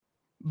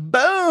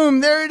Boom!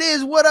 There it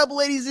is. What up,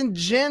 ladies and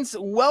gents?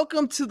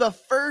 Welcome to the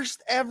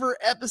first ever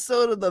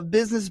episode of the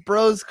Business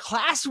Bros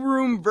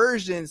classroom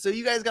version. So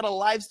you guys got a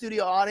live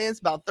studio audience,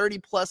 about 30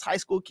 plus high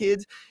school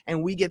kids,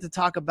 and we get to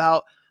talk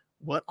about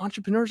what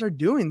entrepreneurs are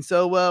doing.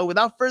 So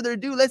without further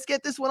ado, let's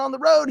get this one on the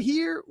road.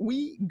 Here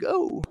we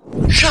go.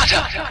 Shut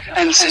up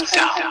and sit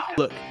down.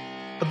 Look,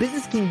 a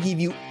business can give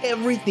you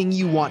everything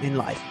you want in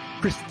life.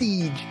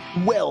 Prestige,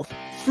 wealth,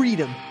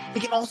 freedom.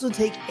 It can also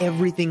take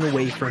everything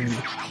away from you.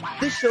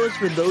 This show is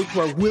for those who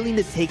are willing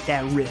to take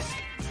that risk.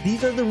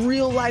 These are the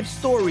real life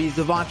stories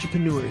of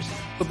entrepreneurs.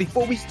 But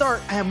before we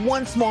start, I have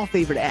one small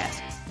favor to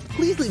ask.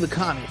 Please leave a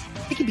comment.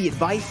 It can be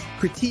advice,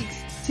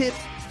 critiques, tips,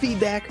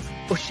 feedback,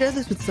 or share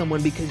this with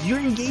someone because your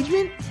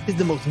engagement is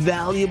the most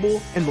valuable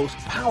and most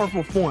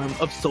powerful form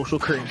of social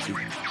currency.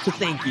 So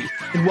thank you,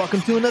 and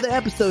welcome to another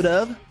episode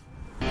of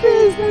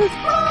Business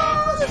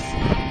Bros.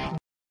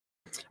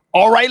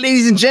 All right,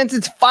 ladies and gents,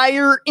 it's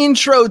fire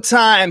intro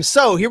time.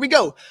 So here we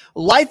go.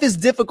 Life is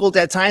difficult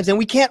at times, and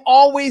we can't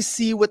always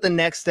see what the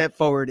next step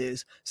forward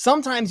is.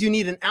 Sometimes you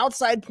need an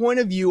outside point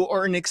of view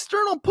or an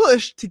external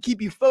push to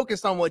keep you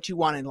focused on what you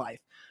want in life.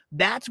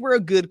 That's where a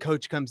good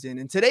coach comes in.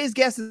 And today's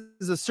guest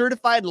is a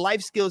certified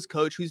life skills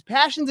coach whose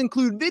passions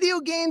include video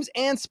games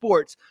and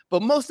sports,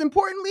 but most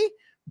importantly,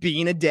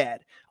 being a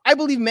dad. I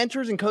believe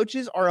mentors and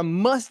coaches are a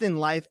must in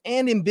life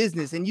and in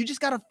business, and you just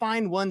got to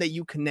find one that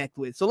you connect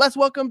with. So let's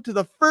welcome to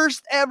the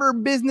first ever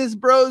Business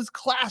Bros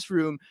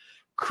classroom,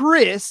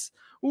 Chris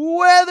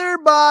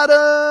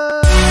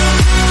Weatherbottom.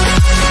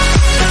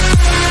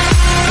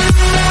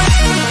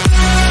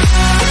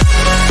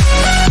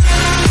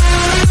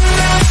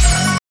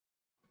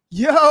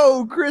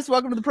 Yo, Chris,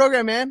 welcome to the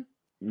program, man.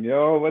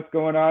 Yo, what's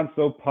going on?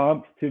 So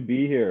pumped to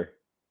be here.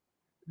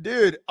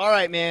 Dude, all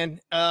right, man.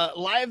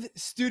 Live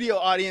studio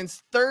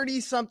audience,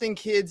 30-something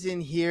kids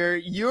in here.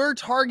 Your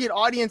target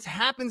audience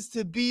happens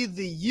to be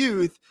the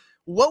youth.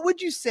 What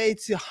would you say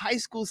to high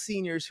school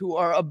seniors who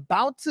are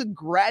about to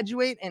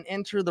graduate and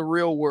enter the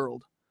real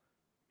world?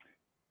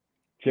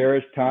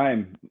 Cherish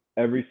time,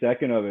 every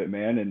second of it,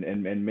 man,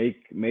 and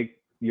make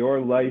your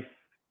life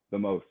the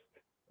most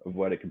of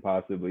what it can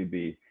possibly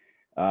be.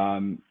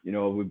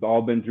 We've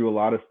all been through a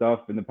lot of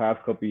stuff in the past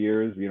couple of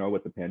years,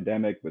 with the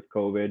pandemic, with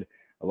COVID.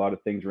 A lot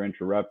of things were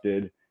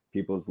interrupted.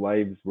 People's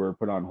lives were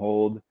put on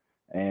hold,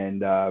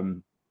 and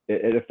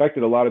it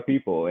affected a lot of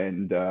people.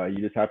 And you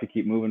just have to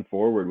keep moving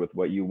forward with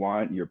what you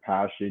want, your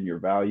passion, your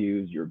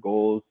values, your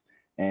goals,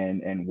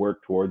 and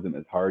work towards them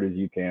as hard as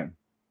you can.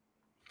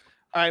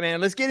 All right, man,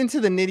 let's get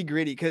into the nitty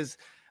gritty because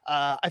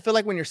I feel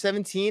like when you're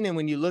 17 and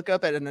when you look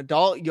up at an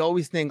adult, you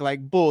always think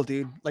like, bull,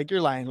 dude, like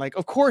you're lying. Like,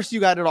 of course you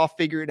got it all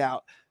figured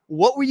out.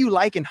 What were you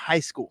like in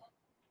high school?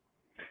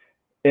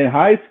 In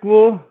high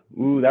school,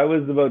 that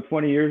was about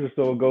 20 years or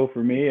so ago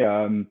for me.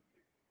 I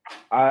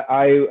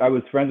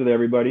was friends with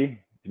everybody,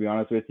 to be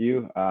honest with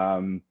you.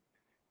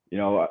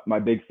 My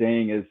big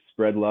saying is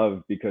spread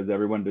love because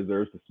everyone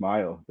deserves to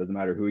smile. Doesn't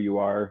matter who you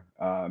are.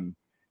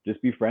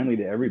 Just be friendly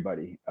to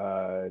everybody.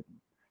 I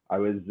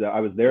was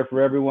there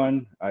for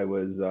everyone. I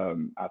was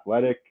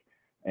athletic,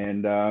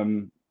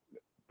 and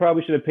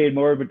probably should have paid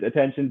more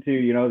attention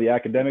to the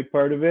academic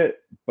part of it.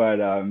 But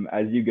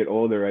as you get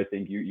older, I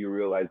think you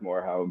realize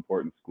more how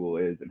important school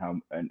is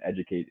and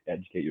educate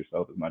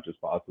yourself as much as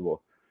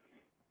possible.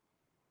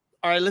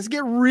 All right, let's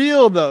get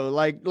real though,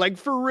 like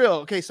for real.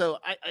 Okay, so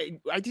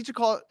I teach a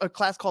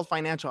class called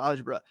financial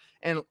algebra,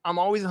 and I'm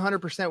always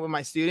 100% with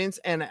my students.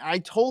 And I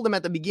told them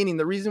at the beginning,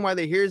 the reason why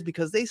they're here is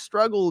because they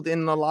struggled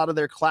in a lot of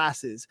their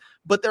classes.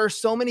 But there are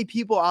so many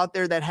people out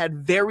there that had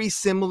very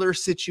similar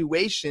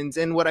situations.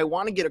 And what I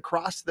want to get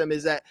across to them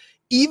is that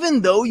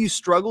even though you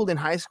struggled in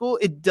high school,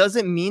 it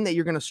doesn't mean that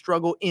you're going to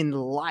struggle in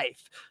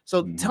life.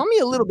 So tell me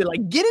a little bit,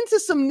 like get into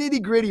some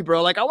nitty gritty,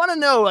 bro. Like I want to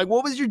know, like,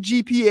 what was your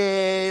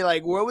GPA?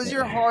 Like, what was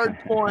your hard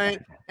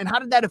point? And how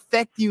did that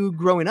affect you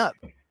growing up?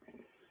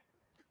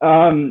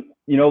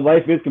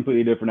 Life is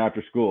completely different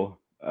after school.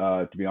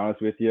 To be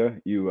honest with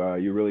you, you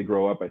really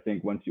grow up. I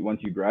think once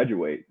you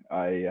graduate,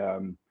 I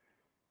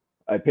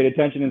paid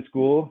attention in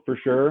school for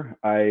sure.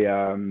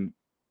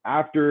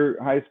 After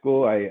high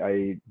school,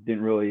 I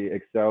didn't really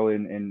excel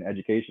in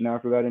education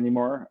after that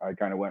anymore. I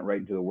kind of went right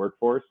into the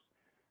workforce.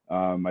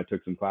 I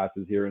took some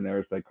classes here and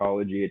there,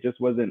 psychology. I just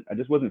wasn't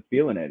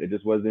feeling it. It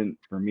just wasn't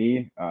for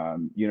me.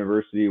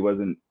 University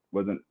wasn't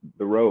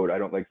the road. I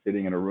don't like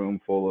sitting in a room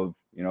full of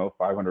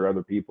 500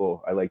 other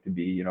people. I like to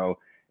be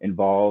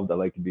involved. I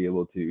like to be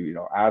able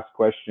to ask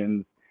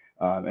questions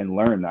and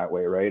learn that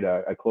way, right?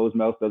 A closed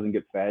mouth doesn't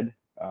get fed.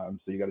 So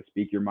you got to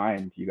speak your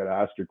mind. You got to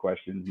ask your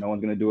questions. No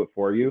one's going to do it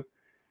for you.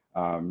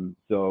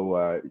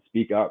 So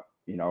speak up.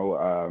 The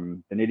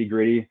nitty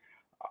gritty.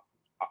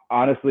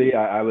 Honestly,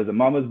 I was a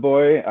mama's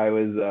boy.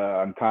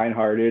 I'm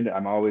kind-hearted.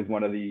 I'm always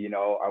one of the,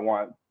 I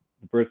want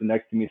the person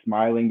next to me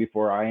smiling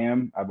before I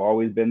am. I've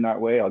always been that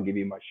way. I'll give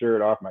you my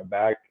shirt off my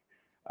back,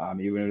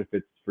 even if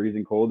it's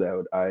freezing cold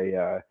out.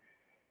 I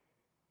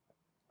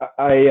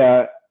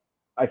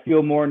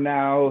feel more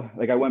now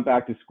like I went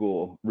back to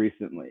school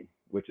recently,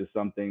 which is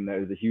something that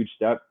is a huge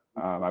step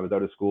I was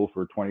out of school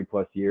for 20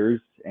 plus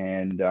years,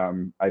 and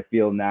I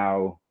feel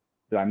now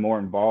that I'm more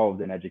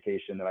involved in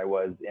education than I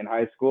was in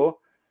high school.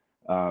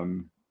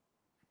 Um,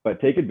 but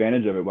take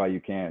advantage of it while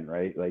you can,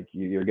 right? Like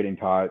you're getting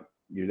taught,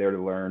 you're there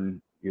to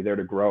learn, you're there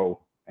to grow,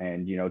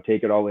 and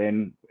take it all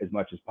in as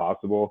much as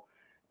possible,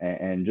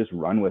 and just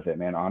run with it,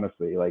 man.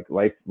 Honestly, like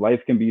life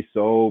can be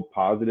so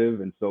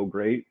positive and so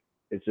great.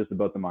 It's just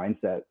about the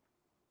mindset.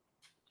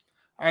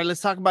 All right,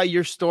 let's talk about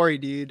your story,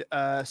 dude.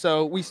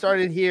 So we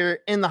started here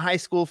in the high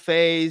school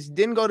phase,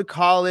 didn't go to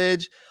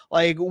college.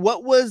 Like,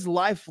 what was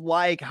life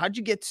like? How'd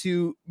you get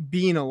to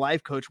being a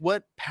life coach?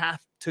 What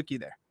path took you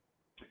there?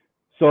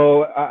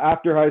 So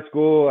after high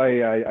school,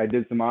 I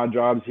did some odd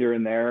jobs here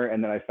and there,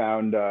 and then I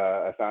found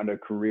a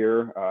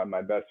career.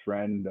 My best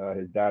friend,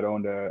 his dad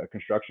owned a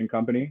construction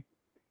company,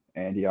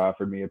 and he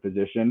offered me a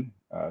position.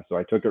 So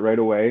I took it right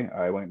away.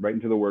 I went right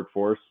into the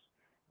workforce,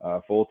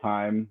 full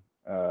time.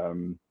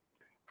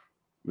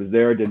 Was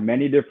there, did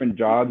many different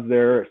jobs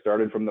there. I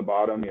started from the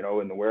bottom,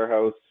 in the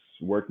warehouse,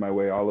 worked my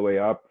way all the way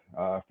up.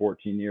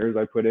 14 years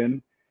I put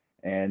in,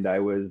 and I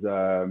was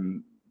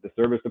the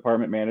service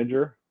department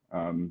manager.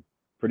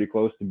 Pretty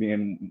close to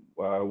being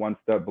one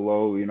step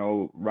below,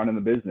 running the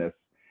business.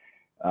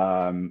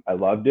 I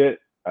loved it.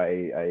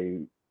 I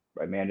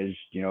managed,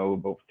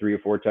 about 3 or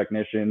 4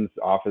 technicians,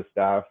 office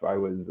staff. I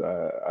was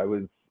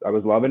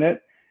loving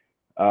it.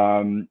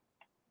 I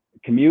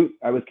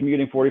was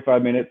commuting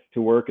 45 minutes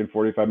to work and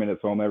 45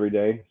 minutes home every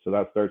day, so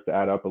that starts to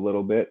add up a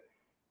little bit.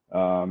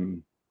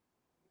 And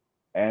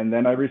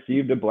then I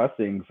received a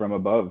blessing from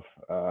above,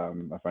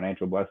 a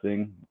financial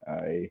blessing,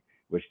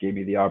 which gave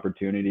me the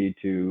opportunity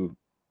to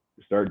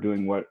start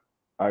doing what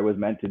I was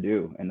meant to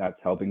do, and that's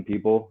helping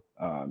people,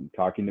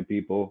 talking to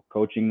people,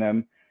 coaching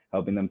them,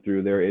 helping them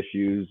through their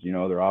issues,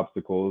 their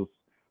obstacles,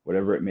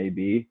 whatever it may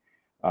be.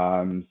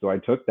 So I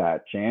took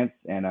that chance,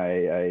 and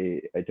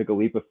I took a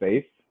leap of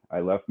faith. I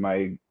left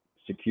my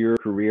secure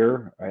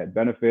career. I had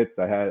benefits.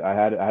 I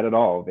had it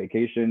all.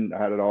 Vacation.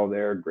 I had it all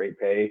there. Great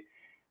pay.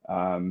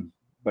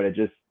 But it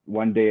just,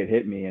 one day it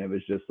hit me, and it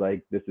was just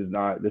like, this is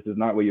not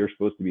what you're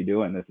supposed to be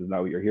doing. This is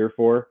not what you're here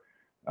for.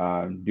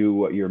 Do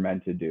what you're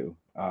meant to do.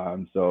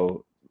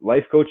 So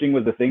life coaching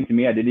was the thing to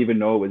me. I didn't even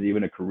know it was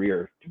even a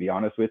career, to be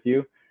honest with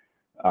you.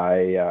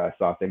 I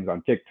saw things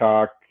on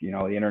TikTok,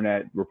 the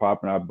internet were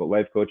popping up about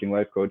life coaching. I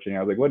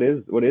was like, what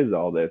is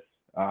all this?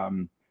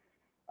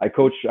 I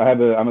coach.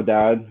 I'm a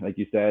dad, like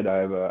you said.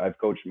 I've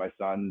coached my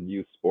son's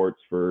youth sports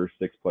for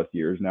 6+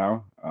 years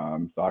now,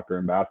 soccer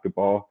and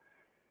basketball.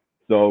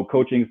 So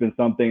coaching's been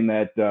something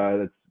that's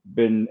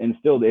been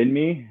instilled in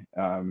me.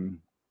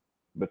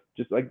 But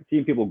just like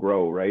seeing people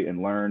grow, right,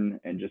 and learn,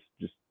 and just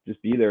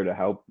be there to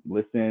help,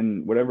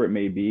 listen, whatever it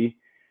may be.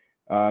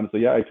 So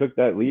yeah, I took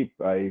that leap.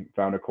 I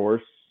found a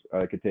course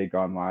I could take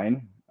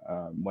online,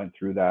 went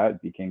through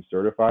that, became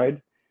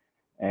certified,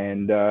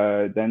 and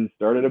then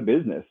started a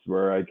business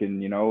where I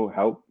can,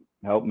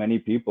 help many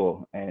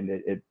people. And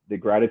the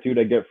gratitude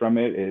I get from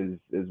it is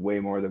way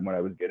more than what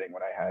I was getting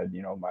when I had,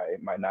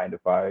 my 9 to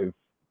 5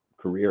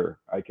 career.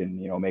 I can,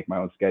 make my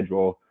own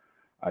schedule.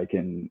 I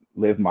can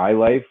live my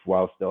life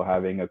while still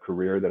having a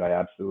career that I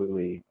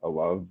absolutely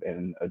love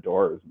and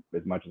adore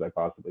as much as I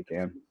possibly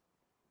can.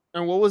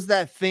 And what was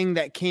that thing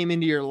that came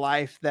into your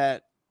life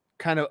that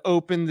kind of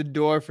opened the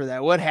door for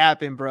that? What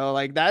happened, bro?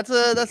 Like that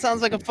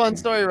sounds like a fun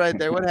story right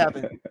there. What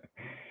happened?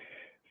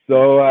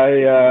 So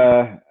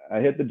I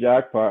hit the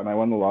jackpot and I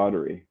won the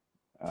lottery.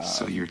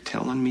 So you're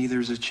telling me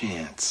there's a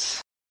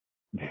chance?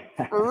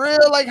 For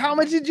real? Like, how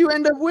much did you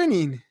end up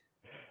winning?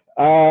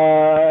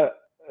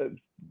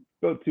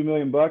 About $2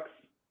 million.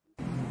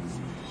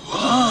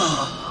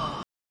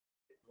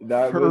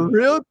 For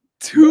real?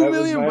 $2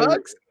 million?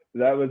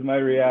 That was my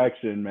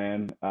reaction,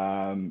 man.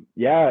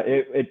 Yeah,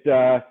 it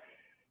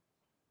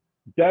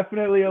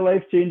definitely a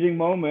life-changing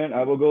moment.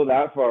 I will go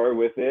that far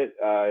with it.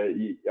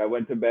 I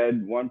went to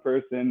bed one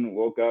person,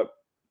 woke up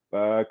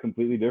a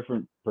completely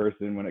different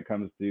person when it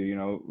comes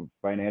to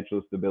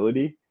financial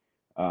stability.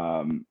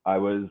 I'm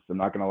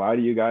not gonna lie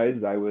to you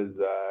guys, I was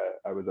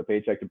a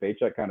paycheck to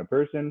paycheck kind of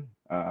person.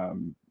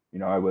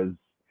 I was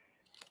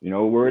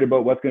worried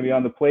about what's gonna be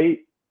on the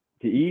plate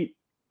to eat,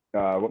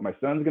 what my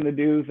son's gonna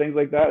do, things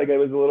like that. Like it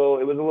was a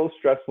little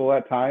stressful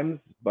at times,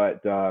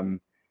 but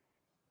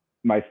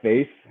my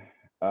faith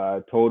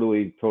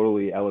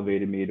totally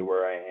elevated me to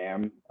where I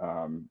am.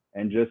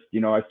 And just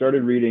I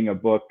started reading a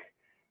book.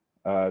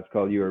 It's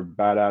called "You're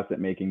Badass at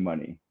Making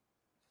Money,"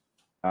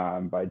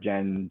 by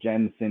Jen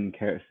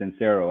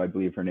Sincero, I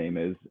believe her name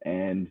is.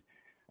 And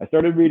I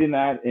started reading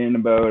that in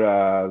about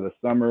the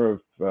summer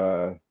of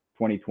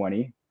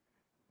 2020.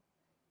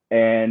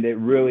 And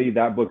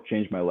that book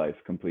changed my life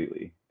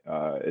completely.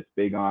 It's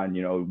big on,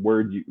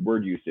 word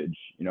usage,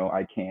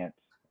 I can't,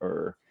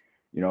 or,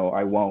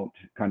 I won't,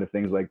 kind of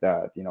things like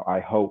that. I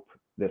hope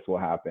this will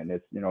happen.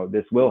 It's,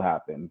 this will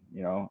happen,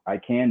 I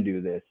can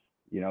do this.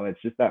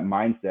 It's just that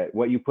mindset.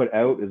 What you put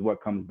out is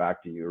what comes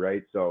back to you,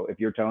 right? So if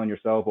you're telling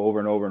yourself over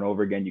and over and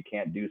over again you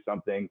can't do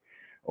something,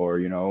 or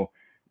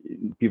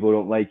people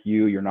don't like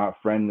you, you're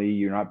not friendly,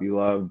 you're not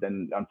beloved,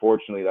 and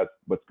unfortunately that's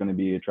what's going to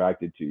be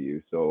attracted to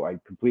you. So I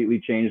completely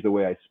changed the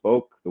way I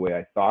spoke, the way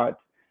I thought.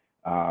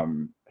 I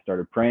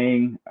started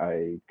praying,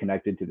 I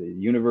connected to the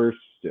universe,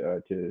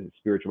 to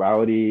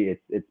spirituality.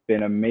 It's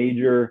been a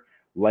major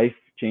life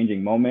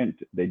changing moment.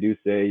 They do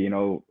say, you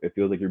know, it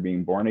feels like you're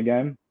being born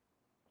again.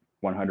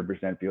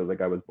 100% feels like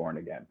I was born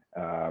again.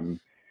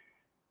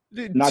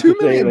 Dude, Not $2 to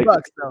say million like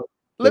bucks though.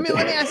 Let me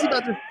ask you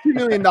about this $2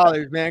 million,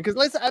 man. Because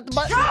let's at the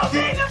bottom.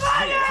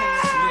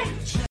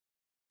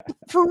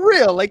 For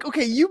real, like,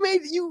 okay, you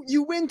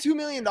win $2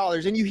 million,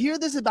 and you hear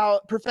this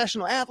about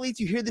professional athletes,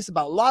 you hear this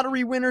about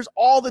lottery winners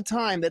all the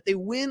time, that they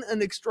win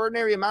an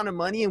extraordinary amount of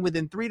money, and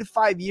within 3 to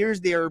 5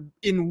 years, they are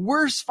in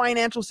worse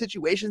financial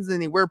situations than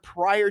they were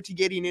prior to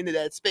getting into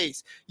that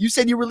space. You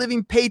said you were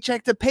living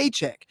paycheck to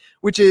paycheck,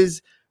 which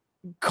is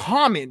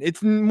common.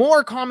 It's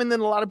more common than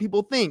a lot of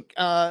people think.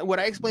 What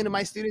I explain to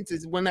my students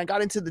is when I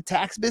got into the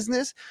tax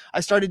business, I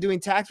started doing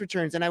tax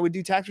returns, and I would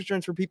do tax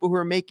returns for people who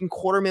are making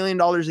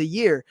 $250,000 a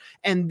year,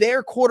 and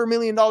their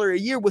 $250,000 a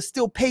year was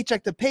still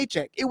paycheck to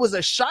paycheck. It was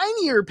a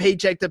shinier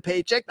paycheck to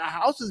paycheck. The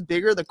house was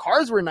bigger, the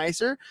cars were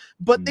nicer,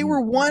 but they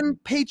were one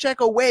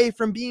paycheck away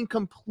from being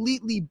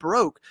completely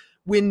broke.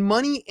 When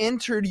money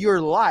entered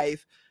your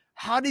life,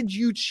 how did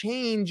you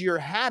change your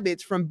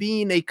habits from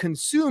being a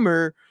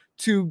consumer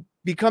to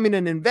becoming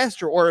an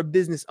investor or a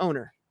business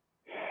owner?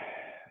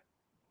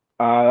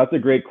 That's a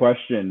great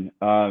question.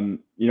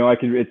 You know,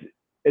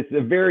 it's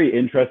a very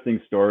interesting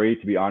story,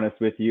 to be honest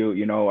with you.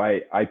 You know,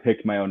 I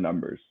picked my own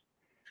numbers,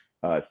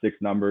 6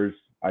 numbers.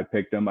 I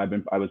picked them.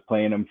 I was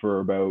playing them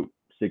for about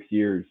 6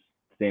 years,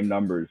 same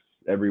numbers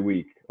every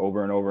week,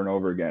 over and over and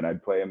over again.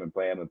 I'd play them and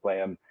play them and play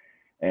them.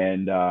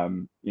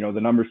 And, you know,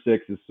 the number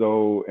 6 is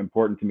so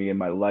important to me in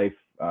my life.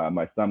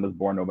 My son was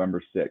born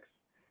November 6th.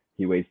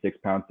 He weighs 6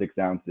 pounds, 6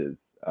 ounces.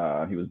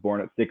 He was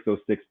born at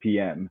 6:06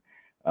 p.m.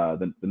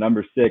 The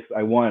number 6,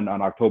 I won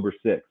on October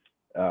 6th.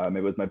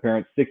 It was my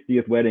parents'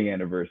 60th wedding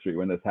anniversary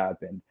when this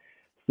happened.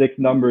 6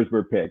 numbers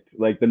were picked.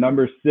 Like the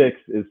number 6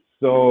 is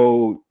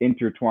so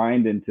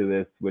intertwined into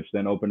this, which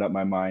then opened up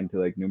my mind to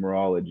like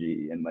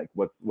numerology and like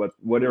what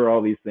do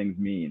all these things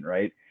mean,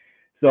 right?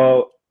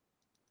 So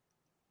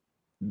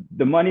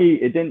the money,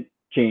 it didn't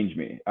change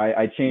me.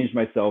 I changed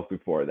myself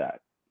before that.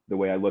 The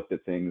way I looked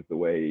at things, the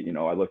way, you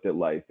know, I looked at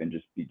life, and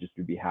just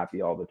to be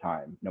happy all the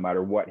time. No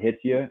matter what hits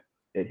you,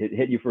 it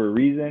hit you for a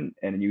reason,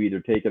 and you either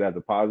take it as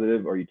a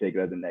positive or you take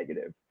it as a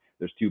negative.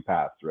 There's 2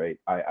 paths, right?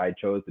 I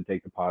chose to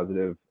take the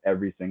positive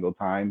every single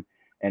time,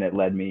 and it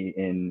led me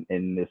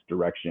in this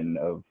direction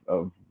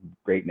of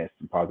greatness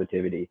and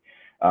positivity.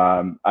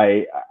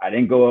 I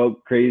didn't go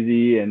out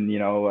crazy and, you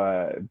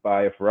know,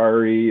 buy a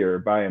Ferrari or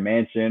buy a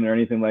mansion or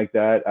anything like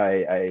that.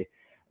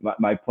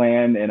 My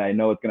plan, and I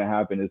know it's going to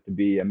happen, is to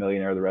be a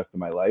millionaire the rest of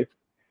my life.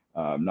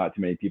 Not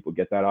too many people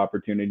get that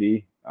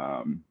opportunity.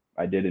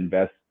 I did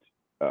invest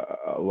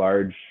a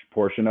large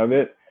portion of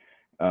it,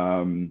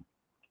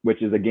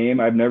 which is a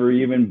game I've never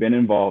even been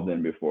involved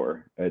in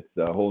before. It's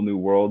a whole new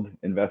world,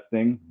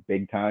 investing,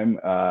 big time.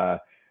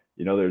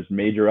 You know, there's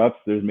major ups,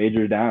 there's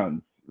major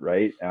downs,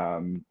 right?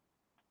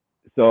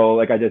 So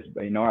like I just,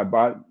 you know, I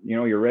bought, you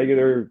know, your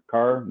regular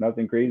car,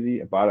 nothing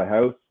crazy. I bought a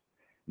house,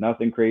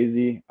 nothing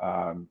crazy.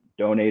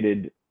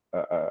 Donated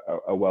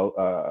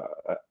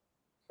a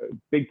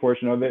big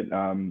portion of it.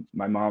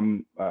 My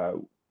mom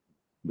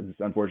was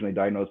unfortunately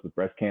diagnosed with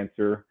breast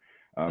cancer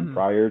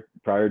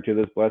prior to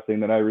this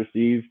blessing that I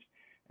received.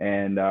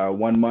 And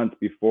 1 month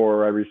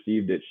before I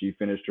received it, she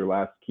finished her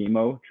last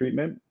chemo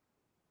treatment.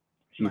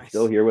 She's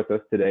still here with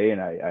us today,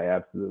 and I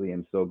absolutely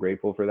am so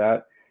grateful for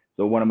that.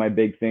 So one of my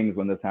big things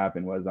when this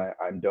happened was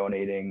I'm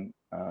donating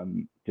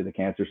to the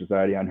Cancer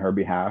Society on her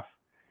behalf,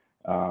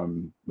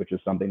 which is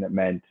something that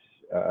meant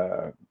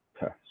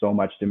so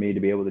much to me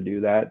to be able to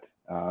do that.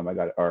 I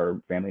got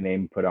our family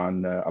name put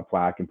on a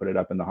plaque and put it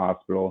up in the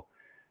hospital.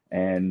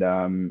 And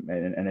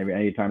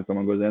anytime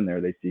someone goes in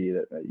there, they see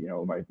that, you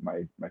know,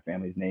 my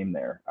family's name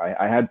there.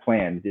 I had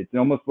plans. It's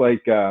almost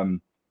like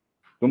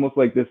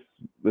this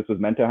was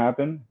meant to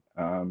happen.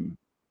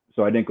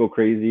 So I didn't go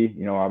crazy.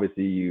 You know,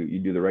 obviously you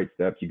do the right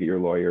steps. You get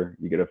your lawyer,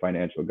 you get a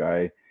financial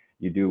guy,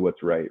 you do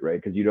what's right?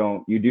 Because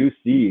you do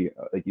see,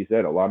 like you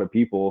said, a lot of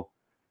people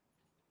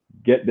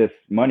get this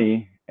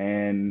money,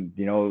 and,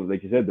 you know,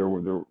 like you said, they're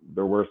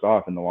worse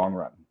off in the long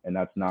run, and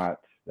that's not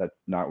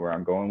where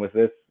I'm going with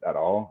this at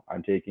all.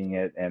 I'm taking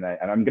it, and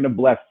I'm going to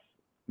bless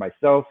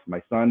myself,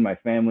 my son, my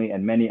family,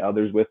 and many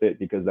others with it,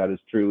 because that is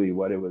truly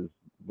what it was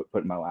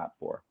put in my lap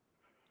for.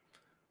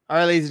 All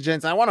right, ladies and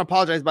gents, I want to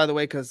apologize, by the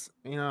way, because,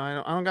 you know,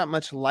 I don't got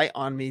much light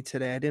on me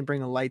today. I didn't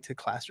bring a light to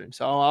classroom,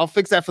 so I'll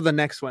fix that for the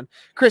next one.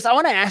 Chris, I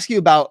want to ask you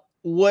about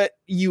what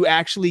you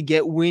actually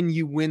get when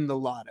you win the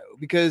lotto,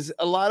 because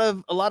a lot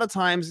of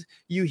times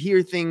you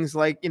hear things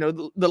like, you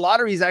know, the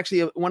lottery is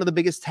actually one of the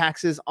biggest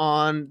taxes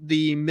on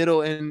the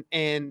middle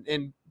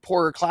and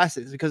poorer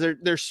classes, because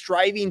they're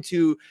striving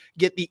to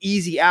get the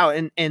easy out,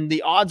 and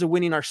the odds of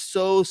winning are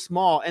so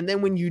small. And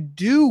then when you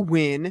do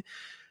win,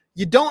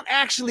 you don't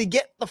actually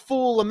get the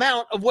full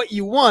amount of what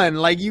you won.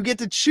 Like you get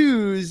to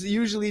choose,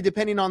 usually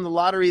depending on the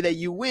lottery that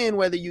you win,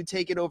 whether you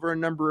take it over a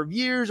number of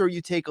years or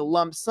you take a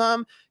lump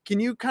sum. Can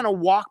you kind of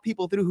walk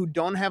people through who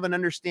don't have an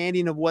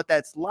understanding of what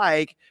that's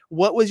like?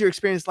 What was your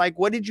experience like?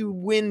 What did you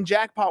win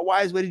jackpot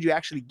wise? What did you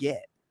actually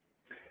get?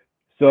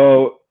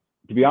 So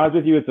to be honest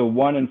with you, it's a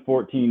 1 in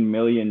 14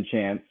 million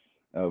chance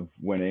of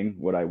winning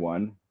what I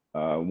won.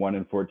 1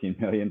 in 14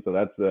 million. So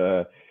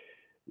that's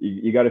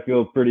you got to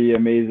feel pretty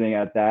amazing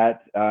at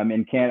that. I'm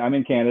in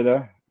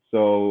Canada,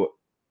 so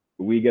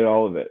we get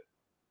all of it.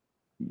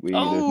 There's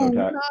no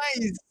tax.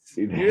 Nice.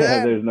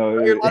 There's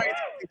no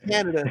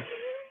Canada.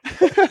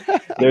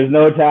 There's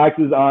no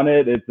taxes on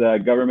it. It's a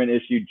government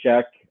issued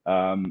check.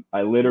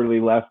 I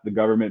literally left the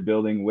government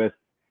building with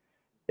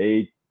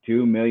a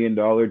 $2 million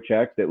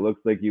check that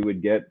looks like you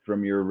would get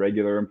from your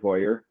regular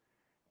employer.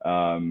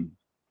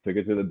 Took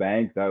it to the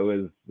bank. That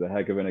was a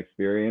heck of an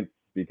experience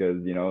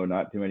because, you know,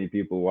 not too many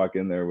people walk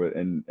in there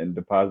and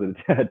deposit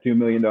a $2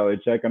 million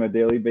check on a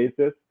daily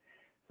basis.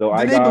 So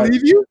Did they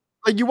believe you?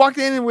 Like you walked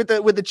in with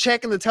the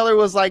check and the teller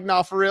was like,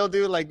 "Nah, for real,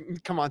 dude.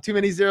 Like, come on, too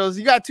many zeros.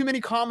 You got too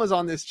many commas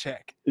on this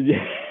check."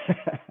 Yeah,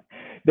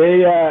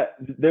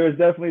 there was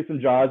definitely some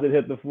jaws that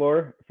hit the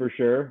floor for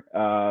sure.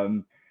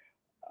 I'm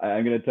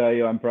gonna tell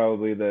you, I'm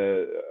probably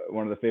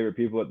one of the favorite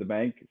people at the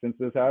bank since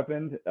this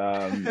happened.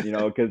 You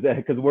know,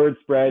 because word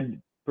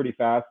spread pretty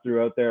fast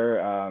throughout there.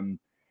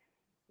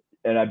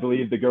 And I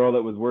believe the girl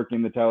that was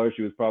working the teller,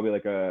 she was probably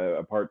like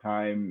a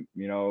part-time,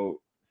 you know,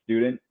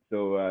 student.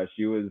 So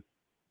she was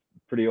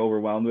pretty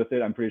overwhelmed with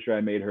it. I'm pretty sure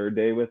I made her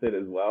day with it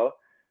as well.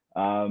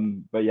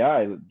 But yeah,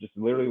 I just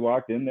literally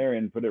walked in there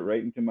and put it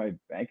right into my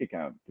bank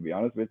account, to be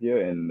honest with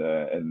you.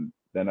 And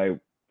then I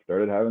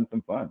started having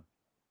some fun.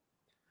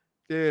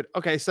 Dude,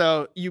 okay,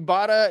 so you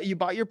bought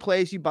your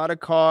place, you bought a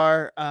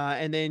car,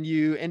 and then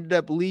you ended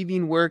up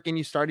leaving work and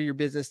you started your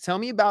business. Tell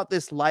me about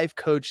this life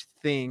coach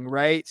thing,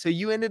 right? So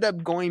you ended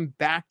up going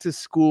back to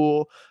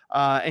school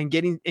and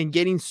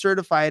getting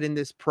certified in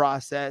this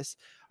process.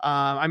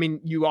 I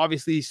mean, you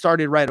obviously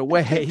started right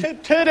away.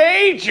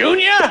 Today,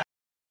 Junior.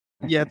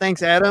 Yeah,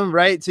 thanks, Adam.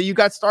 Right, so you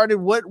got started.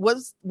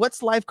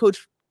 What's life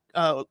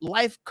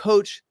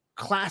coach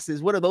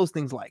classes? What are those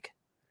things like?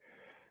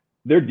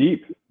 They're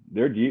deep,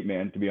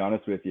 man, to be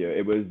honest with you.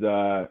 It was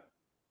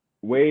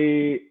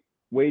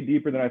way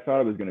deeper than I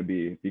thought it was going to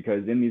be,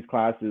 because in these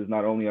classes,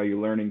 not only are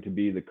you learning to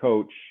be the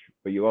coach,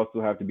 but you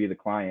also have to be the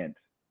client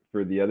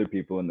for the other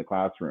people in the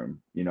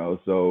classroom, you know.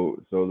 So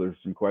there's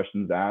some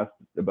questions asked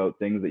about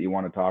things that you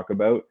want to talk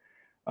about,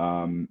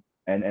 and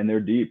they're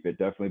deep. It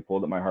definitely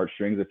pulled at my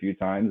heartstrings a few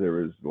times. There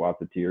was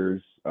lots of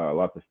tears,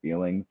 lots of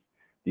feelings.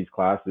 These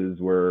classes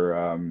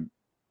were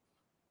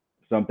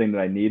something that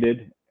I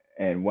needed.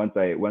 And once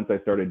I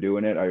started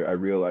doing it, I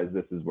realized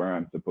this is where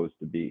I'm supposed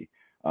to be.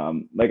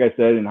 Like I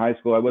said, in high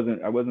school, I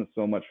wasn't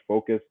so much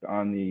focused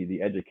on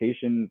the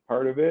education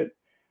part of it.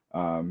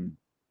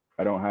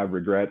 I don't have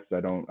regrets. I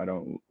don't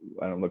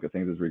look at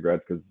things as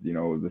regrets, because, you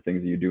know, the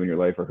things that you do in your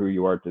life are who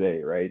you are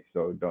today, right?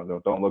 So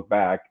don't look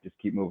back. Just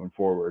keep moving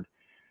forward.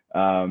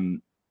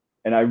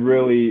 And I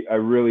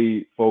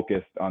really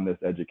focused on this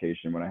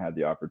education when I had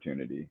the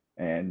opportunity,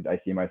 and I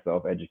see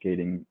myself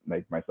educating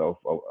myself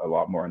a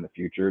lot more in the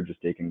future,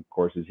 just taking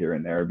courses here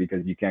and there,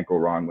 because you can't go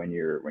wrong when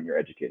you're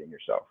educating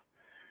yourself.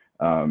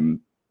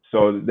 So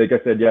like I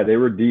said, yeah, they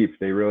were deep.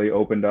 They really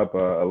opened up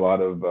a lot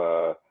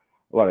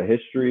of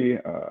history,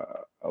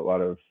 a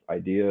lot of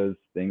ideas,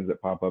 things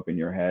that pop up in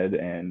your head,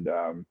 and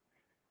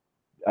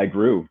I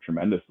grew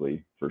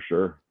tremendously for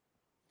sure.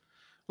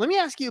 Let me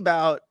ask you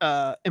about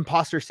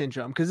imposter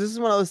syndrome, because this is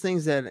one of those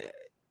things that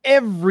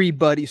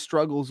everybody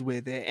struggles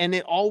with it, and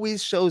it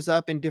always shows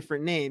up in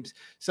different names.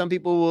 Some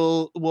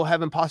people will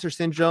have imposter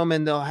syndrome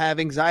and they'll have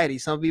anxiety.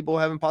 Some people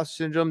have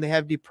imposter syndrome, they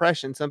have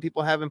depression. Some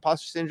people have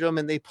imposter syndrome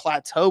and they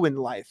plateau in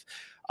life.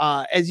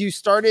 As you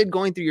started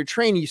going through your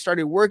training, you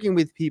started working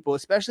with people,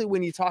 especially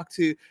when you talk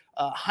to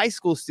high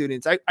school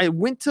students. I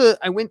went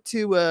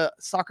to a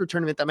soccer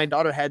tournament that my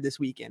daughter had this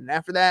weekend. And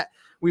after that,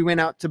 we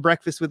went out to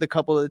breakfast with a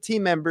couple of the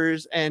team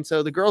members. And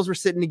so the girls were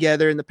sitting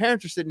together and the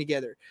parents were sitting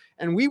together.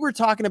 And we were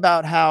talking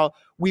about how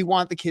we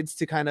want the kids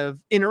to kind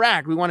of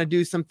interact. We want to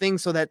do some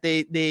things so that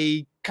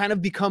they kind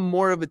of become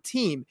more of a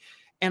team.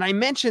 And I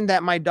mentioned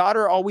that my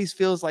daughter always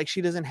feels like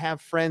she doesn't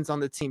have friends on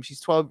the team.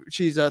 She's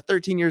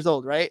 13 years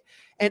old, right?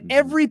 And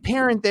every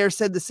parent there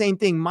said the same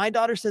thing. My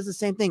daughter says the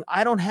same thing.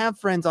 I don't have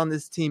friends on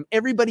this team.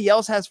 Everybody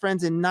else has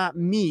friends and not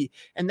me.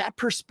 And that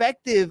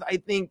perspective, I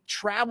think,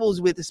 travels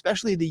with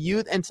especially the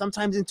youth and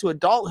sometimes into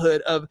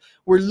adulthood, of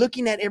we're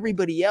looking at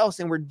everybody else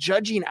and we're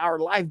judging our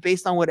life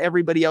based on what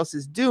everybody else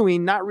is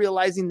doing, not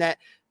realizing that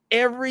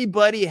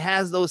everybody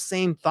has those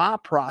same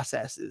thought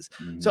processes.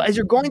 So as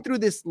you're going through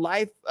this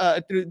life,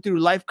 through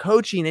life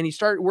coaching, and you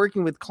start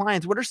working with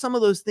clients, what are some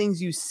of those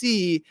things you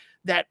see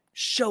that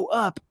show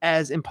up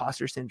as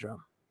imposter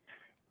syndrome?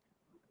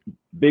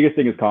 Biggest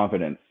thing is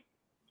confidence.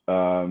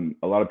 A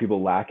lot of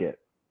people lack it.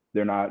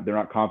 They're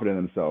not confident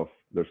in themselves,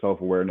 their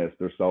self-awareness,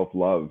 their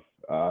self-love.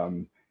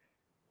 And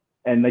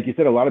like you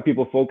said, a lot of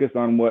people focus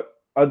on what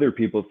other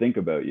people think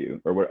about you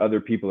or what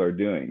other people are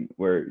doing,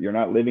 where you're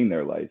not living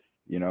their life.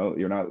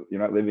 You're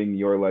not living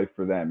your life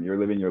for them. You're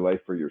living your life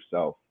for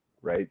yourself,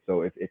 right?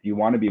 So if you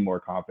want to be more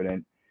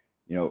confident,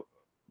 you know,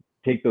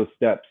 take those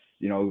steps,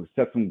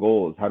 set some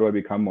goals. How do I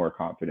become more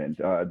confident?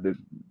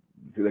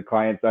 The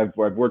clients I've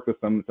worked with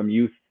some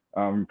youth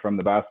from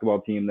the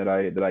basketball team that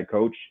I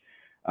coach,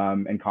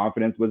 and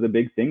confidence was a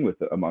big thing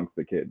amongst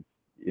the kids.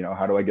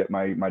 How do I get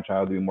my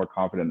child to be more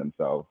confident in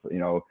themselves?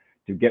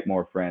 To get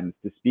more friends,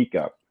 to speak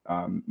up.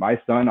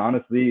 My son,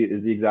 honestly,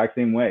 is the exact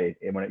same way.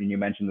 And when you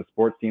mentioned the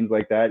sports teams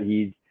like that,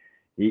 he's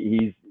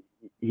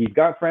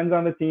got friends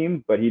on the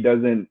team, but he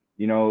doesn't,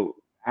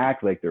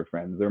 act like they're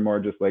friends. They're more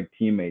just like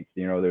teammates.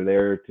 They're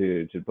there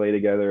to play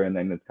together and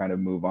then just kind of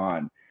move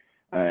on.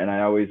 And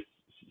I always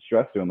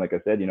stress to him, like I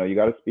said, you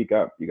got to speak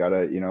up. You got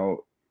to,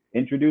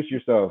 introduce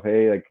yourself.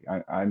 Hey, like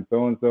I'm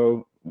so and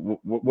so.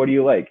 What do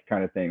you like,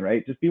 kind of thing,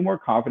 right? Just be more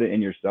confident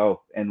in yourself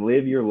and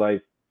live your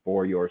life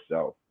for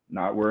yourself.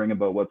 Not worrying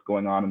about what's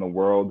going on in the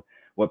world,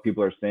 what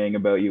people are saying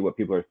about you, what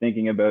people are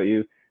thinking about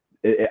you.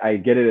 I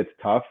get it. It's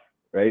tough,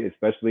 right?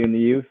 Especially in the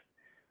youth.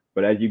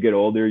 But as you get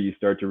older, you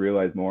start to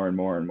realize more and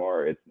more and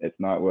more, it's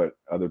not what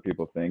other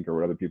people think or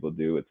what other people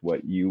do. It's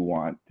what you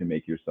want to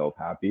make yourself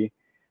happy.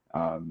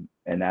 And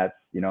that's,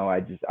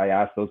 I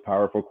ask those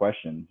powerful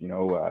questions,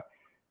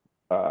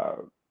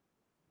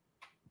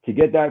 to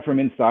get that from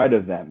inside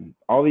of them.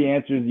 All the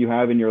answers you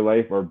have in your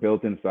life are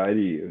built inside of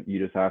you. You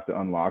just have to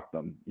unlock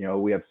them.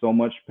 We have so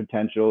much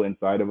potential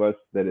inside of us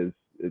that it's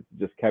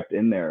just kept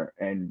in there,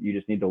 and you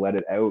just need to let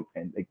it out.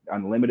 And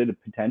unlimited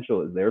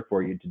potential is there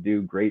for you to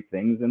do great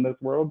things in this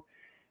world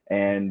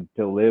and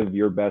to live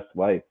your best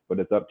life. But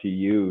it's up to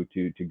you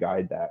to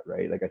guide that,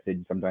 right? Like I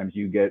said, sometimes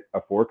you get a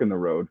fork in the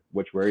road.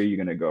 Which way are you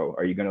going to go?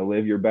 Are you going to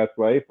live your best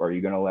life, or are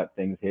you going to let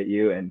things hit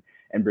you and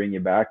bring you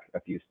back a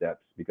few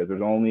steps? Because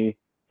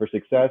for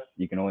success,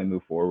 you can only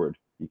move forward.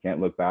 You can't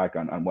look back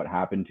on what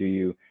happened to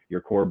you.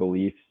 Your core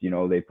beliefs,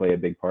 they play a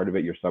big part of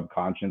it. Your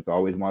subconscious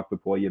always wants to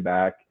pull you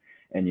back,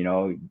 and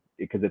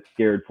because it's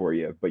scared for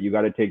you. But you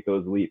got to take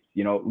those leaps.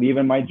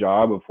 Leaving my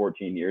job of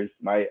 14 years,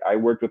 I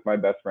worked with my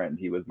best friend.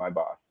 He was my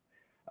boss.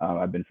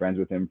 I've been friends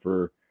with him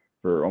for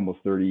almost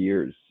 30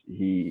 years.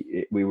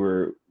 He's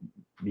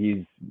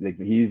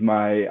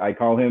I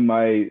call him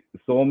my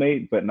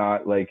soulmate, but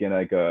not like in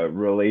like a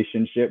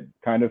relationship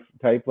kind of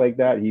type like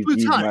that. He's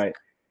my,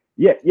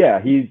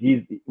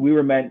 we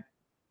were meant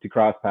to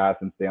cross paths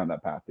and stay on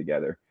that path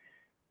together.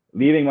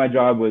 Leaving my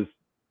job was,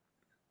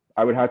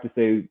 I would have to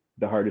say,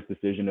 the hardest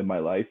decision of my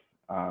life.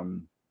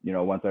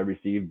 Once I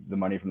received the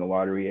money from the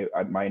lottery,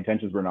 my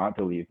intentions were not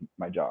to leave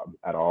my job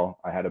at all.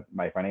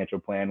 My financial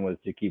plan was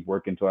to keep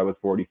working until I was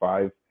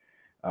 45,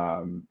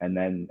 and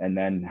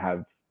then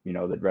have,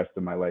 the rest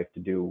of my life to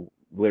do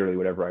literally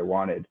whatever I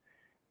wanted.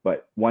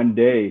 But one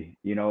day,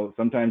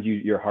 sometimes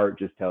your heart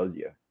just tells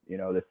you,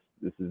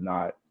 this is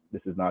not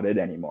it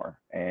anymore.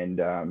 And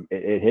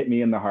it hit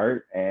me in the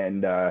heart,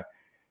 and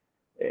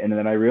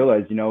then I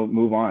realized,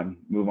 move on.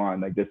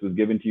 Like, this was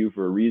given to you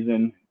for a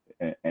reason,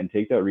 and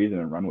take that reason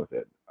and run with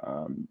it.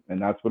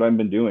 And that's what I've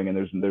been doing. And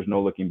there's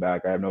no looking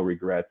back. I have no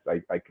regrets.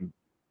 I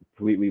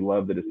completely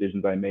love the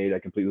decisions I made. I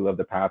completely love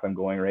the path I'm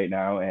going right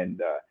now.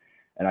 And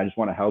I just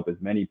want to help as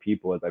many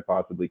people as I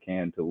possibly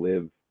can to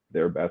live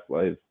their best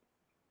lives.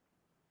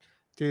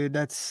 Dude,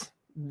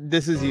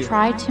 this is you.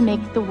 Try to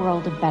make the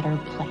world a better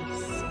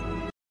place.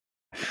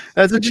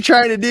 That's what you're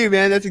trying to do,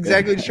 man. That's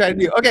exactly what you're trying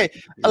to do. Okay,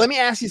 let me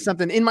ask you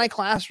something. In my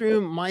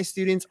classroom, my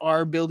students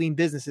are building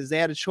businesses. They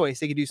had a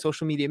choice. They could do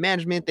social media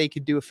management, they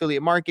could do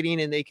affiliate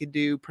marketing, and they could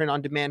do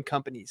print-on-demand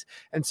companies.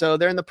 And so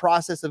they're in the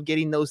process of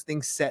getting those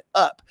things set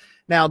up.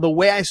 Now, the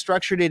way I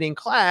structured it in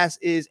class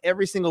is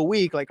every single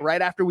week, like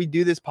right after we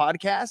do this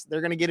podcast,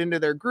 they're going to get into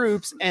their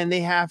groups, and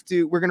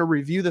we're going to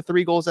review the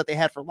 3 goals that they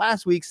had for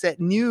last week, set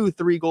new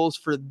 3 goals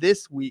for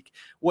this week.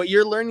 What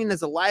you're learning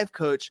as a life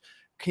coach,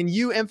 can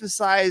you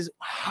emphasize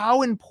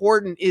how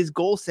important is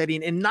goal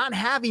setting and not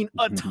having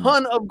a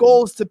ton of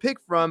goals to pick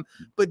from,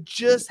 but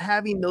just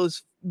having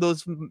those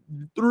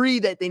 3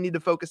 that they need to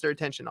focus their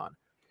attention on?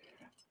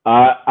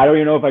 I don't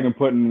even know if I can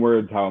put in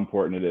words how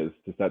important it is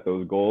to set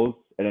those goals.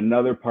 And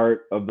another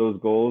part of those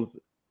goals,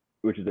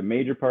 which is a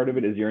major part of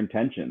it, is your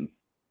intentions.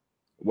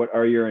 What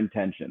are your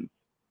intentions?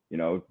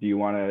 Do you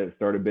want to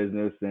start a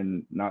business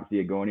and not see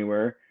it go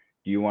anywhere?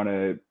 Do you want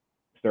to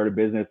start a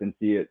business and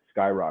see it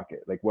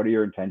skyrocket? Like, what are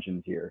your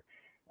intentions here?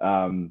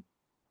 When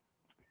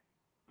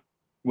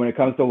it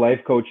comes to life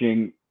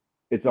coaching,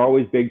 it's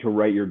always big to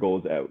write your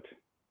goals out.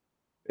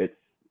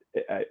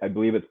 I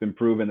believe it's been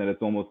proven that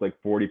it's almost like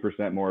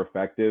 40% more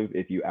effective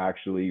if you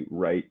actually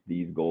write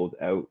these goals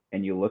out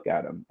and you look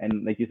at them.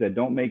 And like you said,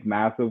 don't make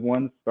massive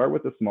ones. Start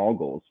with the small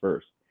goals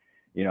first.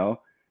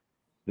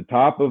 The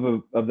top of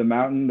the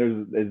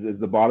mountain is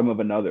the bottom of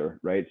another,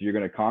 right? So you're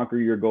going to conquer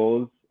your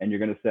goals, and you're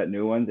going to set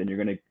new ones, and you're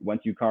going to,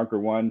 once you conquer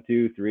 1,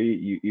 2,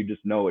 3, you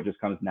just know, it just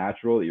comes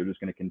natural. You're just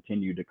going to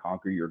continue to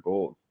conquer your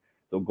goals.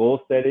 So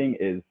goal setting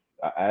is,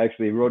 I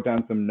actually wrote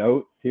down some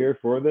notes here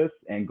for this,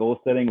 and goal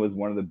setting was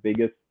one of the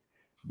biggest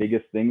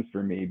things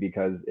for me,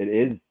 because it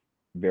is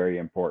very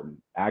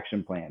important.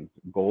 Action plans,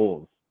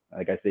 goals.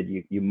 Like I said,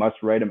 you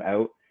must write them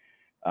out.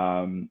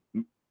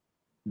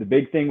 The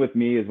big thing with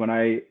me is when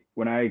I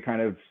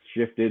kind of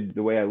shifted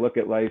the way I look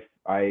at life,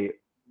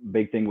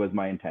 big thing was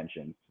my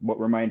intentions. What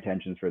were my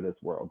intentions for this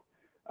world?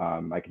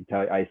 I can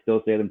tell you, I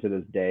still say them to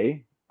this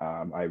day.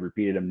 I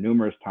repeated them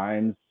numerous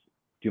times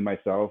to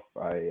myself.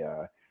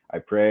 I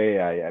pray.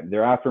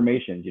 They're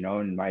affirmations,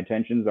 and my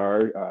intentions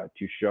are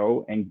to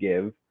show and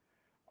give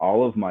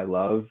all of my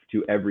love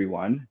to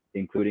everyone,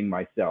 including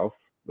myself,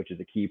 which is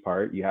a key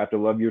part. You have to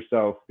love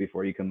yourself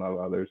before you can love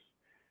others.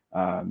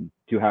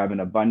 To have an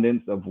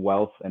abundance of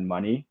wealth and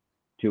money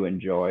to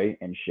enjoy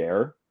and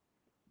share,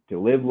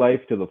 to live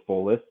life to the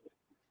fullest,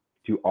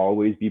 to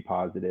always be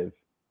positive,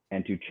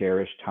 and to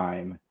cherish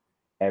time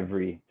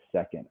every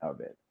second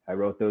of it. I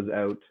wrote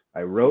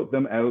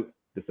them out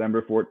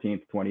December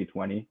 14th,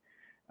 2020.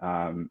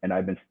 And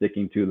I've been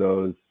sticking to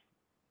those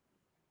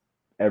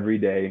every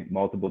day,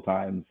 multiple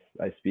times.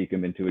 I speak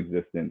them into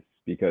existence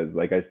because,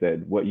 like I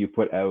said, what you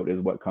put out is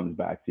what comes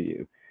back to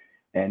you.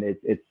 And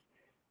it's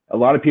a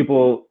lot of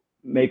people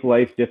make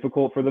life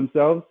difficult for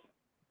themselves,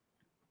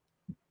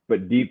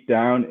 but deep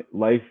down,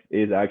 life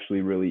is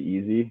actually really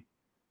easy.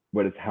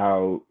 But it's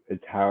how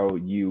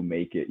you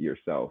make it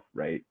yourself,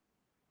 right?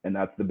 And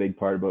that's the big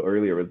part about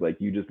earlier, was like,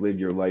 you just live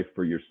your life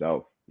for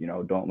yourself.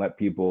 Don't let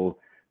people's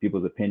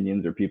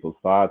opinions or people's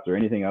thoughts or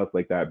anything else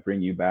like that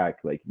bring you back.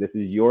 Like, this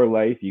is your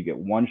life. You get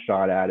one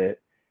shot at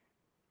it.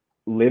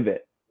 Live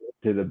it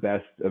to the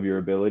best of your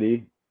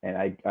ability, and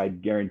I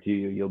guarantee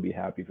you'll be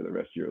happy for the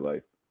rest of your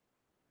life.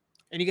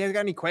 And you guys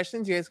got any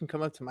questions? You guys can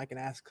come up to Mike and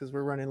ask, because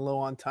we're running low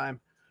on time.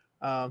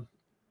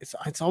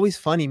 It's always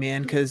funny,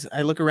 man, because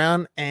I look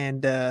around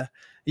and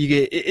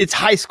it's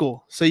high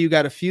school, so you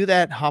got a few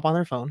that hop on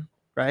their phone,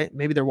 right?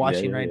 Maybe they're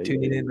watching,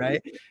 tuning in,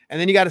 right? And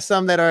then you got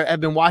some that have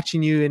been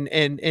watching you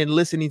and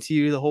listening to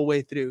you the whole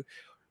way through.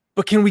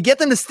 But can we get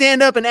them to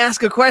stand up and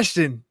ask a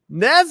question?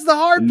 That's the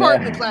hard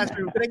part in the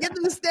classroom. Can I get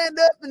them to stand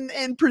up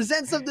and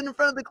present something in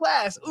front of the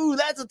class? Ooh,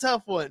 that's a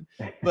tough one.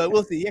 But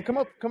we'll see. Yeah, come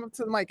up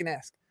to the mic and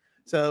ask.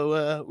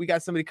 So we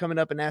got somebody coming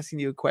up and asking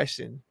you a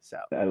question. So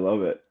I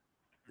love it.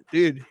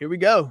 Dude, here we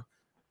go.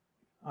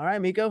 All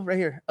right, Miko, right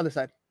here, other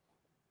side.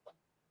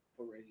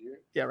 Oh, right here?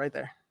 Yeah, right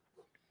there.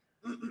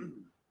 If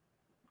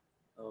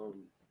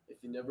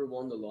you never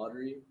won the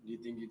lottery, do you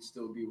think you'd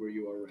still be where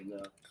you are right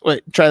now?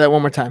 Wait, try that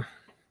one more time.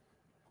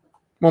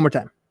 One more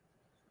time.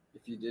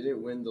 If you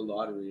didn't win the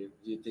lottery,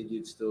 do you think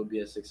you'd still be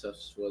as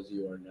successful as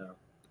you are now?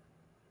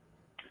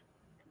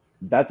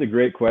 That's a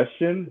great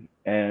question.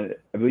 And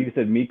I believe you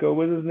said Miko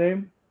was his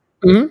name.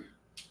 Mm-hmm.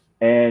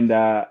 And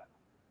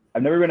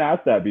I've never been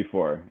asked that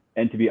before.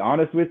 And to be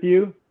honest with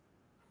you,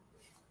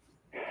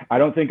 I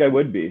don't think I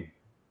would be.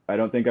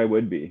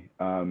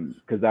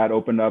 Because that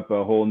opened up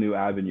a whole new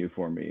avenue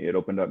for me. It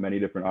opened up many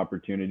different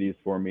opportunities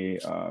for me.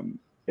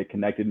 It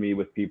connected me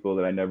with people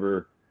that I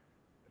never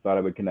thought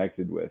I would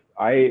connected with.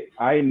 I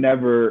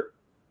never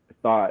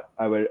thought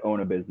I would own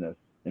a business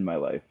in my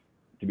life,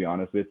 to be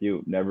honest with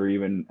you. Never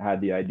even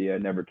had the idea,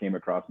 never came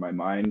across my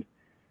mind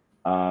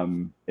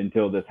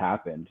until this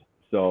happened.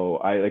 So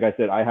like I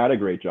said, I had a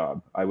great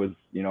job. I was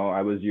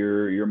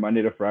your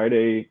Monday to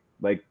Friday,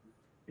 like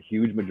a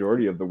huge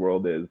majority of the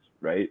world is,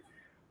 right?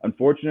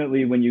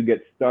 Unfortunately, when you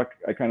get stuck,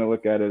 I kind of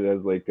look at it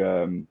as like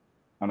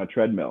on a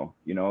treadmill,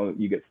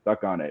 you get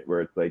stuck on it,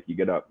 where it's like you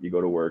get up, you go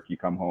to work, you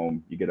come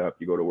home, you get up,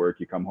 you go to work,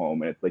 you come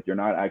home. And it's like you're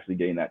not actually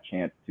getting that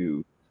chance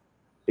to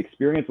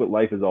experience what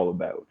life is all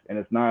about. And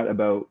it's not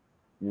about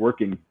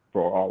working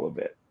for all of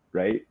it,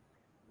 right?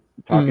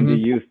 Talking to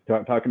youth,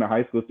 talking to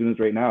high school students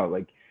right now,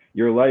 like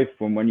your life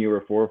from when you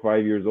were 4 or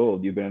 5 years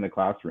old, you've been in a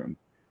classroom.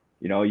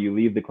 You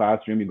leave the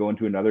classroom, you go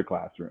into another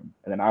classroom.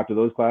 And then after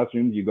those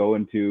classrooms, you go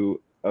into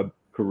a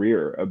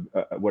career,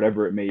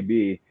 whatever it may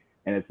be.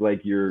 And it's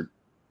like you're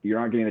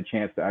not getting a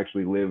chance to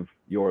actually live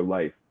your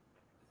life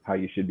how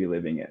you should be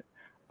living it.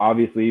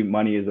 Obviously,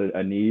 money is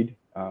a need.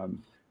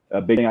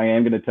 A big thing I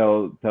am going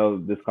to tell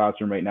this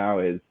classroom right now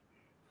is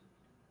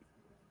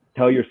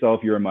tell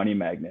yourself you're a money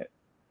magnet,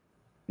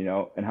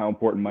 and how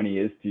important money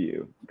is to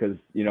you. Because,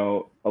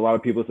 a lot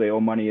of people say, oh,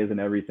 money isn't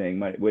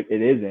everything.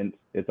 It isn't.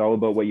 It's all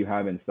about what you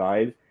have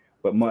inside.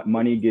 But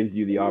money gives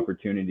you the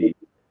opportunity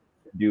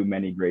to do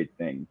many great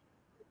things.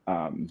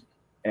 And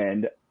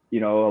a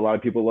lot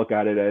of people look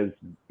at it as,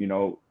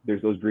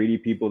 there's those greedy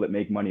people that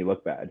make money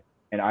look bad.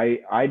 And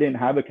I didn't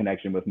have a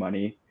connection with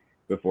money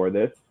before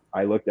this.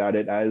 I looked at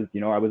it as,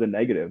 I was a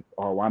negative.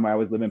 Or why am I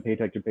always living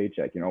paycheck to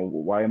paycheck?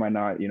 Why am I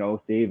not,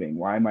 saving?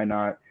 Why am I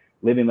not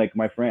living like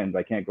my friends?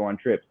 I can't go on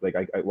trips. Like,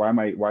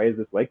 why is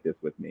this like this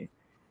with me?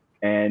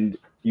 And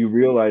you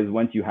realize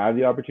once you have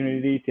the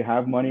opportunity to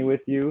have money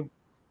with you,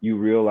 you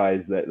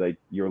realize that like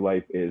your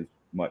life is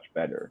much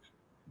better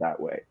that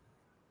way.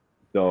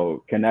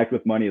 So connect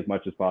with money as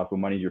much as possible.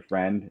 Money is your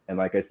friend. And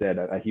like I said,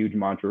 a huge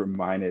mantra of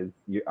mine is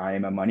I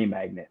am a money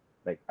magnet.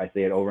 Like I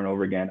say it over and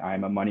over again, I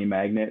am a money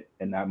magnet,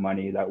 and that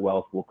money, that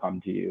wealth will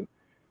come to you.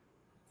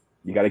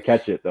 You got to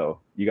catch it though.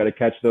 You got to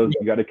catch those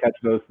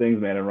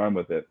things, man, and run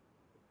with it.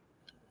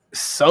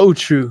 So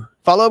true.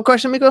 Follow-up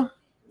question, Miko?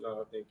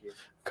 No, thank you.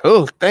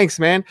 Cool. Thanks,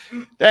 man.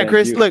 Yeah, Thank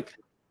Chris, you. look,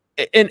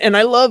 and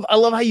I love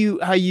how you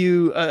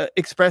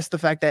express the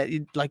fact that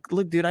you, like,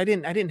 look, dude, I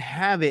didn't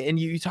have it. And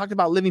you talked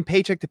about living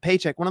paycheck to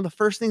paycheck. One of the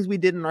first things we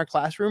did in our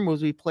classroom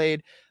was we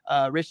played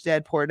Rich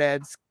Dad Poor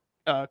Dad's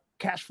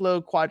cash flow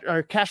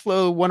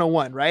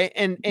 101, right?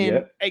 And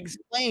Yep.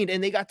 explained,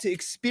 and they got to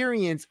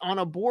experience on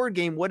a board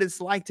game what it's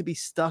like to be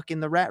stuck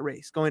in the rat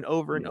race, going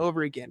over and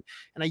over again.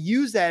 And I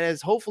use that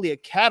as hopefully a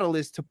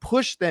catalyst to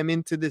push them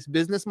into this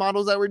business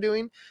models that we're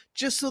doing,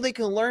 just so they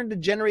can learn to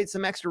generate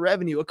some extra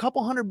revenue. A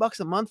couple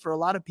 $100 a month for a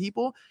lot of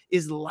people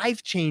is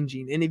life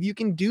changing. And if you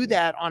can do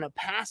that on a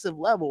passive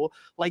level,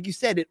 like you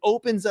said, it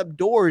opens up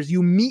doors.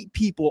 You meet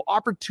people,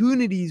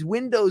 opportunities,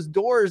 windows,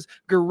 doors,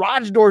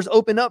 garage doors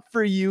open up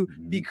for you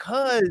because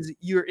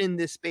you're in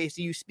this space.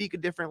 You speak a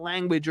different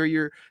language, or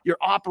you're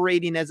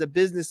operating as a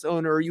business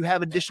owner, or you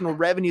have additional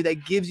revenue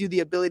that gives you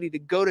the ability to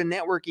go to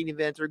networking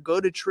events or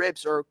go to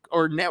trips or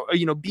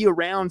be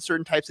around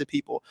certain types of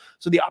people.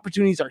 So the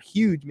opportunities are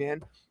huge,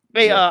 man.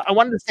 Hey, I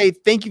wanted to say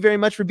thank you very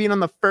much for being on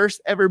the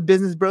first ever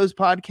Business Bros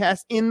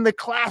podcast in the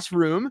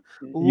classroom.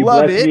 You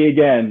Love blessed it. me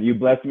again. You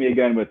blessed me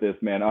again with this,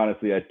 man.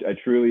 Honestly, I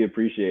truly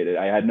appreciate it.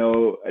 I had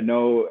no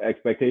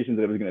expectations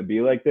that it was going to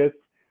be like this.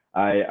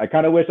 I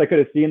kind of wish I could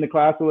have seen the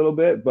class a little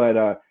bit, but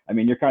I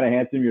mean, you're kind of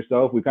handsome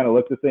yourself. We kind of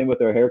look the same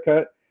with our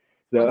haircut.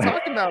 So, I'm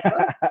talking about, bro.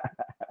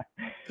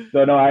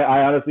 So no,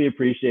 I honestly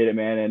appreciate it,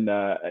 man. And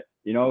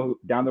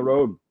down the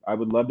road, I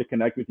would love to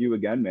connect with you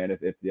again, man.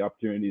 If the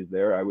opportunity is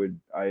there, I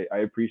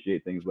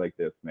appreciate things like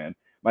this, man.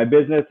 My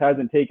business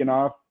hasn't taken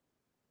off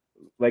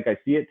like I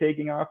see it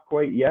taking off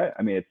quite yet.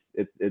 I mean,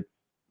 it's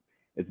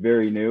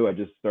very new. I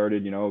just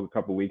started, a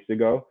couple weeks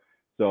ago.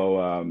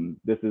 So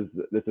this is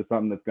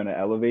something that's going to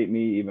elevate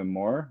me even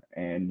more,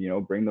 and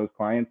bring those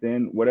clients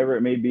in, whatever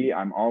it may be.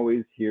 I'm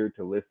always here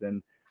to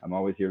listen. I'm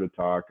always here to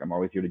talk. I'm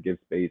always here to give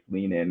space,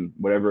 lean in,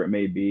 whatever it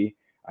may be.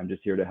 I'm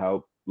just here to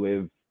help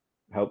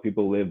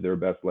people live their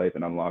best life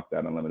and unlock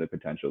that unlimited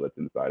potential that's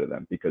inside of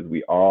them, because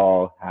we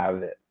all have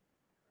it.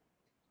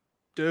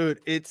 Dude,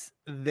 it's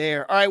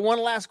there. All right, one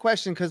last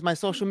question, because my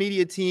social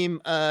media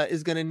team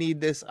is going to need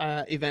this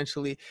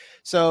eventually.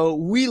 So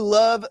we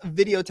love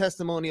video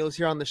testimonials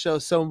here on the show.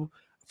 So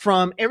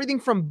from everything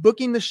from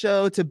booking the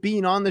show to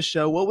being on the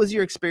show, what was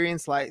your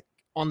experience like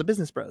on the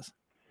Business Bros?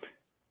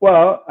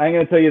 Well, I'm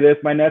going to tell you this.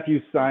 My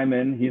nephew,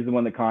 Simon, he's the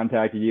one that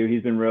contacted you.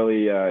 He's been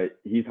really,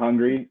 he's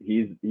hungry.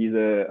 He's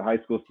a high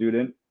school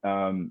student.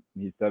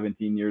 He's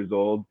 17 years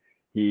old.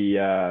 His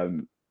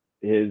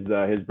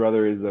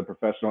brother is a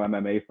professional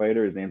MMA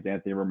fighter. His name's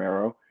Anthony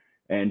Romero.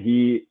 And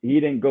he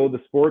didn't go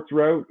the sports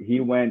route. He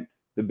went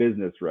the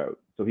business route.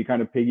 So he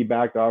kind of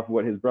piggybacked off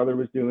what his brother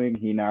was doing.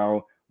 He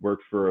now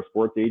works for a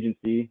sports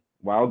agency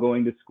while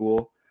going to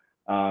school.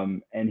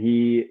 And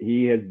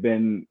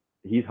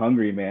he's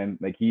hungry, man.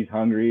 Like, he's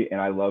hungry,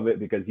 and I love it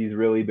because he's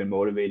really been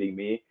motivating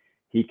me.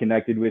 He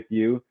connected with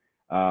you.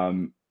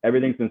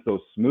 Everything's been so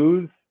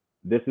smooth.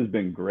 This has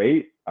been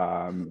great.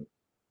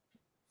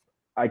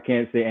 I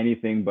can't say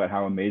anything but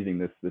how amazing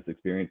this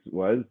experience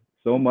was.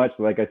 So much,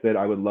 like I said,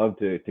 I would love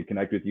to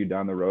connect with you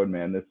down the road,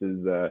 man. This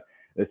is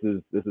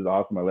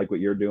awesome. I like what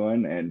you're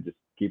doing, and just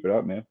keep it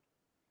up, man.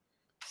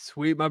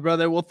 Sweet, my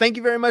brother. Well, thank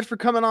you very much for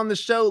coming on the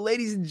show,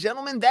 ladies and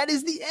gentlemen. That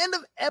is the end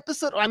of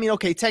episode. I mean,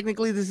 okay,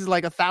 technically this is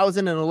like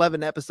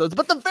 1,011 episodes,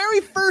 but the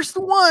very first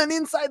one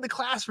inside the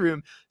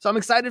classroom. So I'm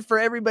excited for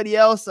everybody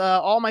else,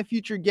 all my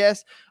future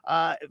guests.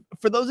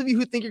 For those of you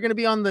who think you're going to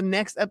be on the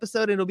next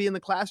episode and it'll be in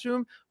the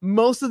classroom,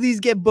 most of these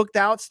get booked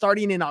out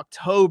starting in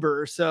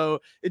October.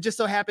 So it just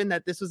so happened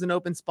that this was an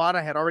open spot.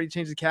 I had already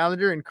changed the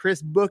calendar and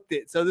Chris booked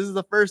it. So this is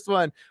the first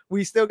one.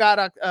 We still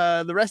got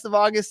the rest of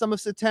August, some of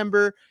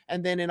September,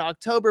 and then in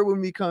October,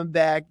 when we come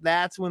back,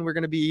 that's when we're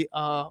going to be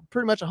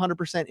pretty much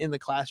 100% in the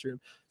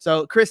classroom.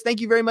 So Chris, thank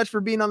you very much for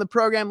being on the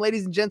program.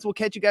 Ladies and gents, we'll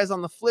catch you guys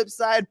on the flip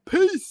side.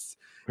 Peace.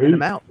 And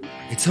I'm out.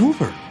 It's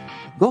over.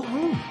 Go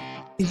home.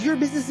 Is your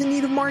business in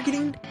need of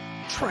marketing?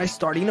 Try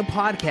starting a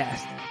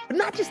podcast, but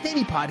not just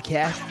any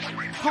podcast.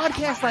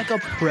 Podcast like a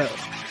pro.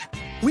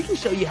 We can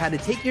show you how to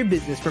take your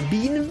business from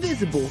being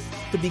invisible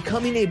to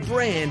becoming a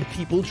brand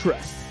people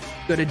trust.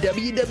 Go to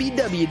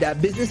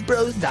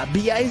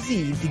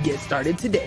www.businessbros.biz to get started today.